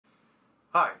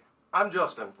Hi, I'm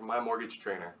Justin from My Mortgage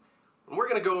Trainer, and we're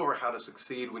going to go over how to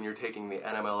succeed when you're taking the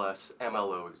NMLS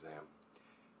MLO exam.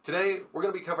 Today, we're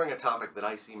going to be covering a topic that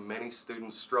I see many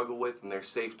students struggle with in their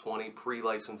Safe 20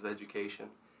 pre-licensed education,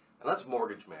 and that's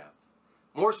mortgage math.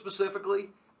 More specifically,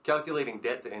 calculating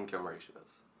debt-to-income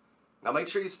ratios. Now make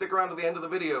sure you stick around to the end of the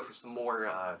video for some more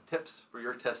tips for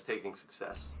your test-taking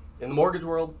success. In the mortgage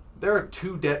world, there are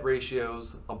two debt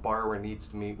ratios a borrower needs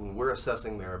to meet when we're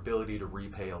assessing their ability to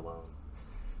repay a loan.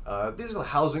 These are the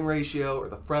housing ratio, or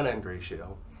the front-end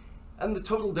ratio, and the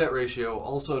total debt ratio,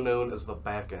 also known as the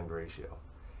back-end ratio.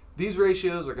 These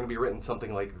ratios are going to be written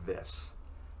something like this.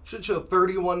 It should show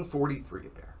 3143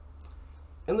 there.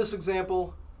 In this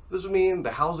example, this would mean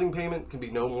the housing payment can be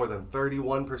no more than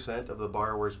 31% of the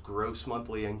borrower's gross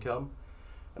monthly income,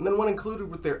 and then when included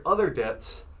with their other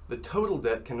debts, the total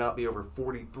debt cannot be over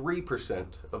 43%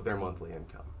 of their monthly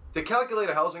income. To calculate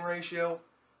a housing ratio,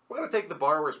 we're going to take the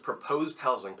borrower's proposed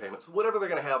housing payments, whatever they're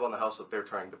going to have on the house that they're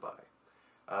trying to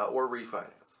buy or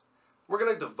refinance. We're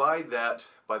going to divide that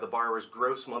by the borrower's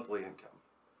gross monthly income.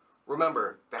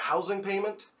 Remember, the housing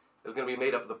payment is going to be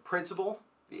made up of the principal,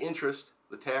 the interest,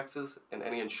 the taxes, and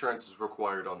any insurances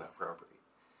required on that property.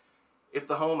 If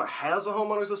the home has a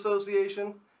homeowners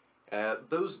association,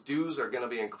 those dues are going to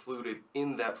be included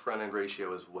in that front-end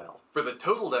ratio as well. For the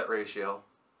total debt ratio,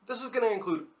 this is going to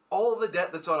include all of the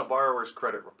debt that's on a borrower's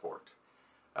credit report.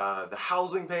 The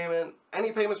housing payment,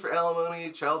 any payments for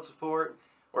alimony, child support,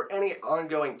 or any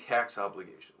ongoing tax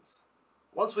obligations.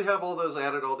 Once we have all those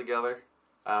added all together,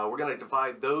 we're going to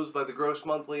divide those by the gross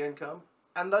monthly income,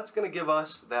 and that's going to give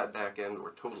us that back end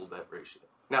or total debt ratio.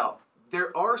 Now,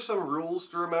 there are some rules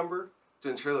to remember to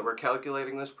ensure that we're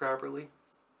calculating this properly.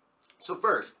 So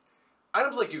first,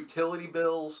 items like utility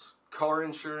bills, car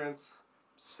insurance,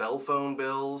 cell phone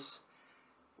bills,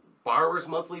 borrower's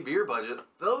monthly beer budget,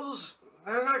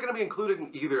 they're not going to be included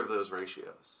in either of those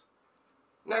ratios.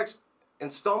 Next,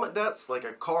 installment debts like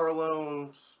a car loan,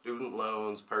 student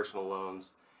loans, personal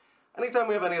loans. Anytime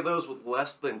we have any of those with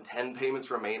less than 10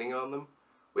 payments remaining on them,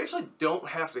 we actually don't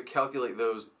have to calculate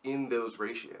those in those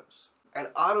ratios. And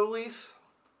auto lease,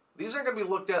 these aren't going to be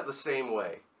looked at the same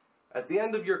way. At the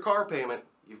end of your car payment,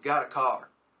 you've got a car.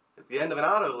 At the end of an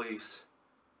auto lease,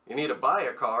 you need to buy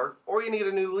a car or you need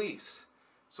a new lease.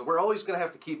 So we're always going to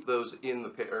have to keep those in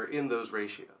those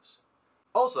ratios.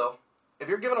 Also, if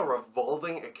you're given a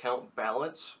revolving account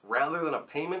balance rather than a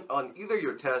payment on either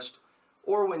your test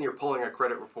or when you're pulling a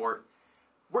credit report,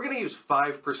 we're going to use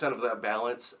 5% of that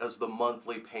balance as the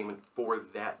monthly payment for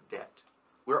that debt.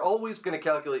 We're always going to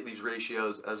calculate these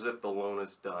ratios as if the loan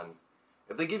is done.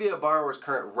 If they give you a borrower's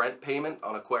current rent payment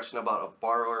on a question about a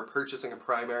borrower purchasing a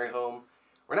primary home,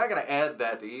 we're not going to add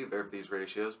that to either of these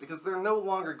ratios because they're no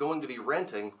longer going to be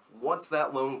renting once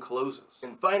that loan closes.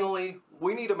 And finally,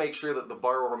 we need to make sure that the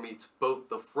borrower meets both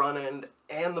the front end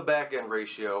and the back end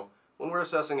ratio when we're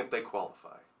assessing if they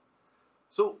qualify.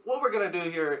 So what we're going to do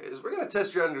here is we're going to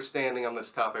test your understanding on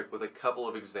this topic with a couple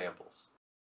of examples.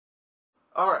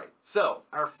 Alright, so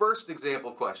our first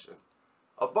example question.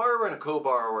 A borrower and a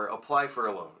co-borrower apply for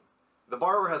a loan. The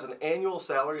borrower has an annual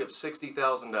salary of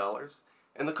 $60,000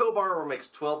 and the co-borrower makes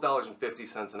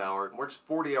 $12.50 an hour and works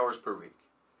 40 hours per week.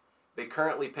 They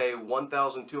currently pay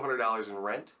 $1,200 in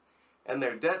rent, and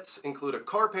their debts include a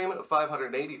car payment of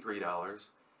 $583,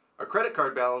 a credit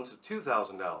card balance of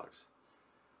 $2,000.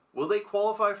 Will they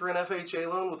qualify for an FHA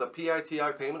loan with a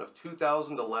PITI payment of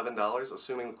 $2,011,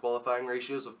 assuming the qualifying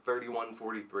ratios of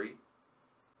 3143?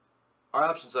 Our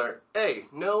options are A,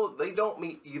 no, they don't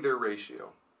meet either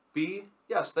ratio. B,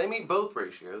 yes, they meet both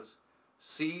ratios.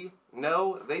 C,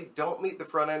 no, they don't meet the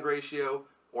front-end ratio,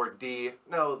 or D,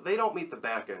 no, they don't meet the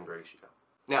back-end ratio.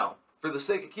 Now, for the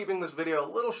sake of keeping this video a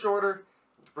little shorter,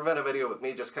 to prevent a video with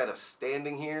me just kind of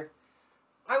standing here,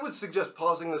 I would suggest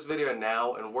pausing this video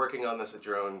now and working on this at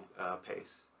your own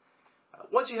pace.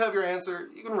 Once you have your answer,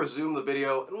 you can resume the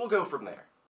video and we'll go from there.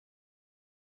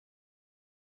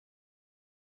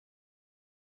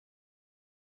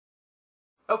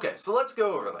 Okay, so let's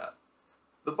go over that.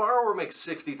 The borrower makes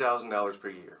 $60,000 per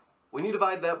year. When you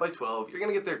divide that by 12, you're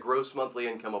going to get their gross monthly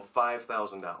income of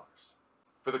 $5,000.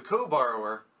 For the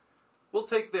co-borrower, we'll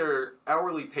take their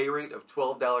hourly pay rate of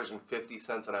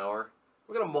 $12.50 an hour.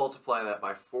 We're going to multiply that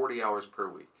by 40 hours per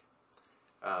week.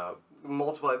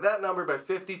 Multiply that number by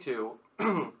 52,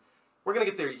 we're going to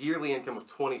get their yearly income of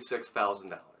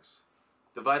 $26,000.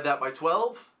 Divide that by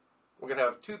 12, we're going to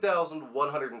have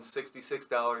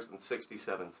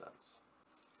 $2,166.67.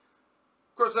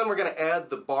 Of course, then we're going to add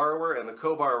the borrower and the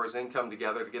co-borrower's income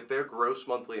together to get their gross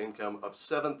monthly income of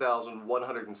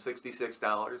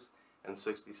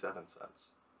 $7,166.67.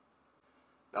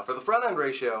 Now for the front end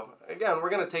ratio, again, we're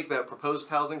going to take that proposed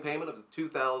housing payment of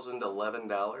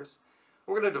 $2,011.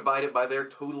 We're going to divide it by their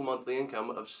total monthly income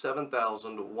of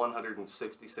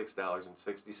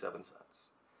 $7,166.67.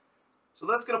 So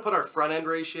that's going to put our front end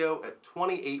ratio at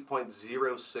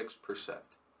 28.06%.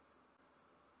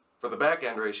 For the back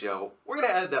end ratio, we're going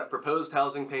to add that proposed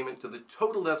housing payment to the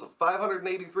total debts of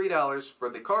 $583 for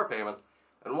the car payment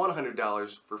and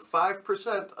 $100 for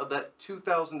 5% of that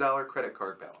 $2,000 credit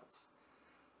card balance.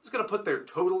 It's going to put their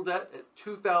total debt at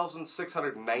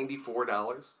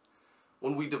 $2,694.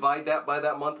 When we divide that by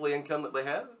that monthly income that they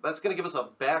had, that's going to give us a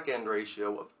back-end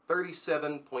ratio of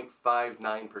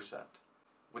 37.59%.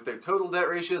 With their total debt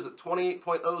ratios at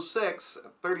 28.06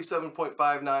 and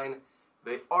 37.59,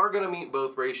 they are going to meet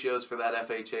both ratios for that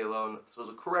FHA loan, so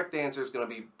the correct answer is going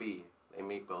to be B. They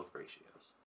meet both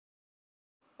ratios.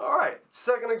 Alright,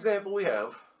 second example we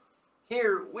have.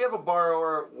 Here, we have a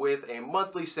borrower with a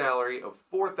monthly salary of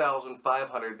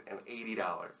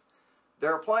 $4,580.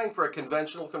 They're applying for a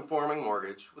conventional conforming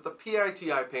mortgage with a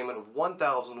PITI payment of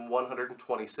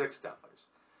 $1,126.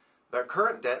 Their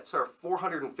current debts are a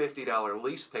 $450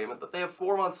 lease payment that they have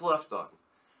 4 months left on,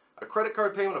 a credit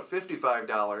card payment of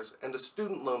 $55, and a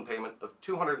student loan payment of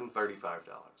 $235.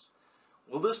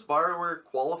 Will this borrower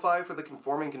qualify for the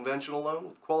conforming conventional loan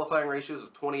with qualifying ratios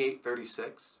of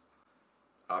 28:36?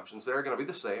 Options there are going to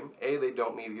be the same. A, they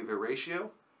don't meet either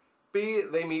ratio. B,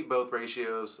 they meet both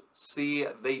ratios. C,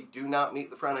 they do not meet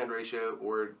the front end ratio.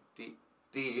 Or D,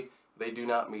 they do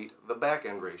not meet the back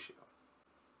end ratio.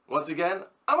 Once again,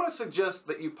 I'm going to suggest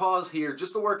that you pause here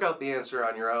just to work out the answer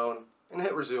on your own and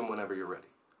hit resume whenever you're ready.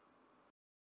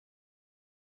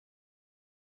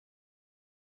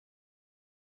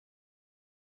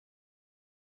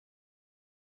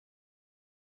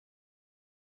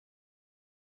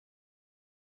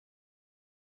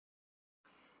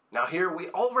 Now here we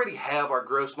already have our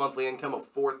gross monthly income of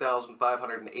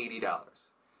 $4,580.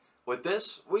 With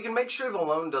this, we can make sure the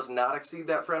loan does not exceed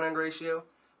that front end ratio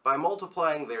by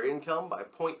multiplying their income by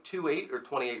 0.28 or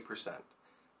 28%.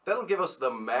 That'll give us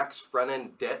the max front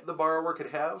end debt the borrower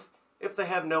could have if they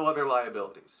have no other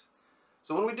liabilities.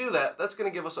 So when we do that, that's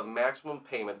going to give us a maximum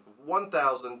payment of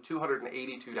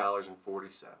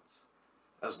 $1,282.40.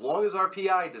 As long as our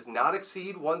PI does not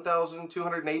exceed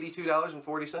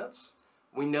 $1,282.40,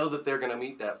 we know that they're going to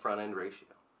meet that front end ratio.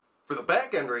 For the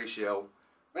back end ratio,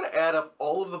 we're going to add up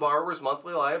all of the borrower's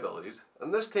monthly liabilities.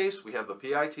 In this case, we have the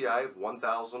PITI of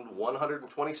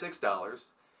 $1,126,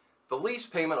 the lease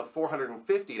payment of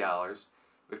 $450,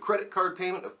 the credit card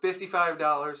payment of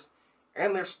 $55,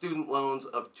 and their student loans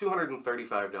of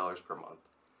 $235 per month.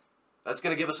 That's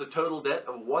going to give us a total debt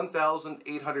of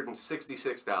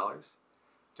 $1,866.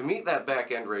 To meet that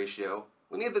back end ratio,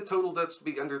 we need the total debts to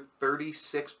be under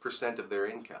 36% of their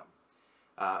income,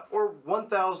 or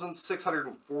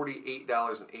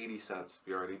 $1,648.80 if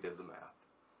you already did the math.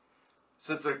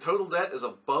 Since their total debt is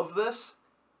above this,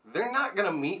 they're not going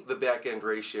to meet the back-end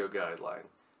ratio guideline,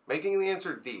 making the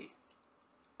answer D.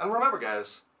 And remember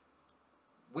guys,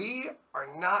 we are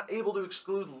not able to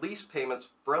exclude lease payments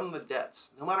from the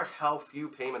debts, no matter how few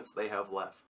payments they have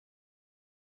left.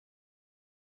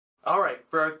 Alright,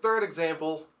 for our third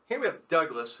example, here we have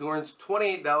Douglas, who earns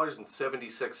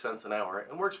 $28.76 an hour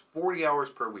and works 40 hours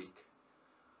per week.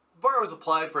 The borrower's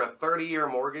applied for a 30-year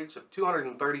mortgage of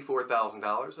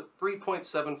 $234,000 at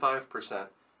 3.75%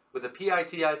 with a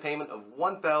PITI payment of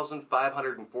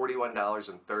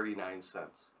 $1,541.39.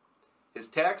 His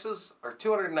taxes are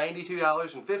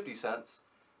 $292.50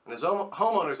 and his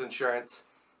homeowner's insurance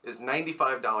is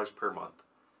 $95 per month.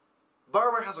 The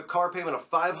borrower has a car payment of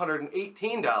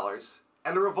 $518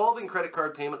 and a revolving credit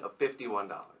card payment of $51.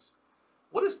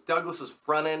 What is Douglas's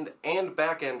front end and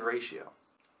back end ratio?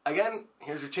 Again,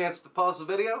 here's your chance to pause the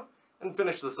video and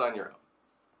finish this on your own.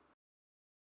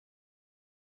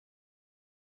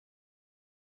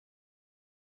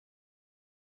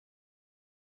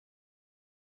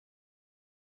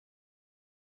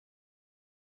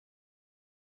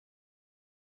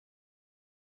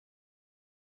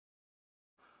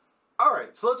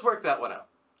 Alright, so let's work that one out.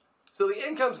 So the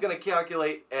income's going to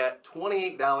calculate at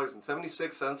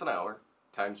 $28.76 an hour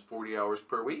times 40 hours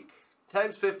per week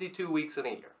times 52 weeks in a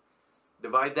year.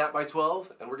 Divide that by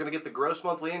 12 and we're going to get the gross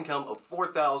monthly income of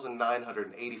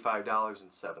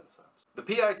 $4,985.07. The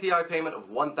PITI payment of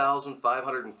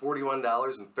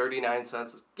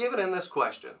 $1,541.39 is given in this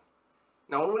question.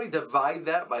 Now when we divide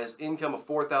that by his income of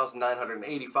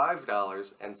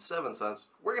 $4,985.07,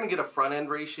 we're going to get a front end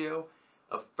ratio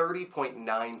of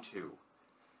 30.92.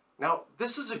 Now,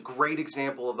 this is a great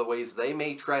example of the ways they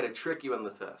may try to trick you in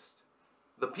the test.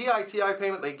 The PITI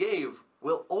payment they gave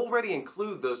will already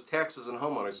include those taxes and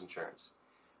homeowners insurance,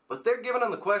 but they're given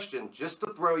on the question just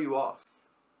to throw you off.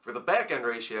 For the back-end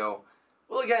ratio,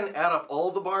 we'll again add up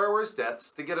all the borrower's debts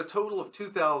to get a total of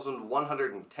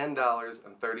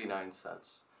 $2,110.39.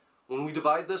 When we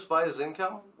divide this by his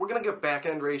income, we're going to get a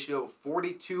back-end ratio of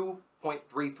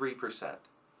 42.33%.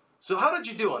 So how did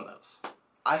you do on those?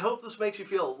 I hope this makes you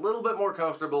feel a little bit more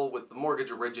comfortable with the mortgage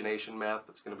origination math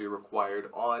that's going to be required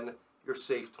on your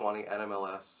SAFE 20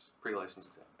 NMLS pre-license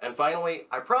exam. And finally,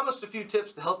 I promised a few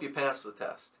tips to help you pass the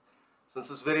test. Since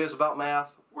this video is about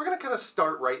math, we're going to kind of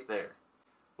start right there.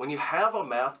 When you have a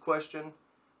math question,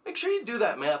 make sure you do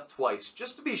that math twice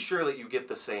just to be sure that you get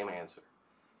the same answer.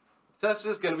 The test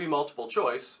is going to be multiple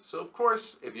choice, so of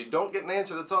course, if you don't get an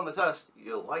answer that's on the test,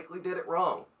 you likely did it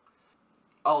wrong.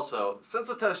 Also, since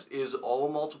the test is all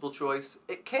multiple choice,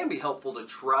 it can be helpful to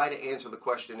try to answer the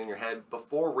question in your head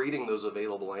before reading those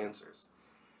available answers.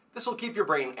 This will keep your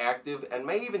brain active and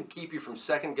may even keep you from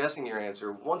second-guessing your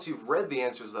answer once you've read the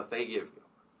answers that they give you.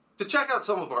 To check out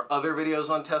some of our other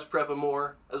videos on test prep and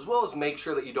more, as well as make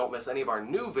sure that you don't miss any of our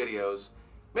new videos,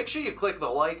 make sure you click the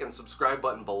like and subscribe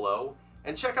button below,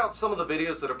 and check out some of the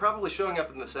videos that are probably showing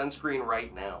up in this end screen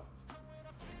right now.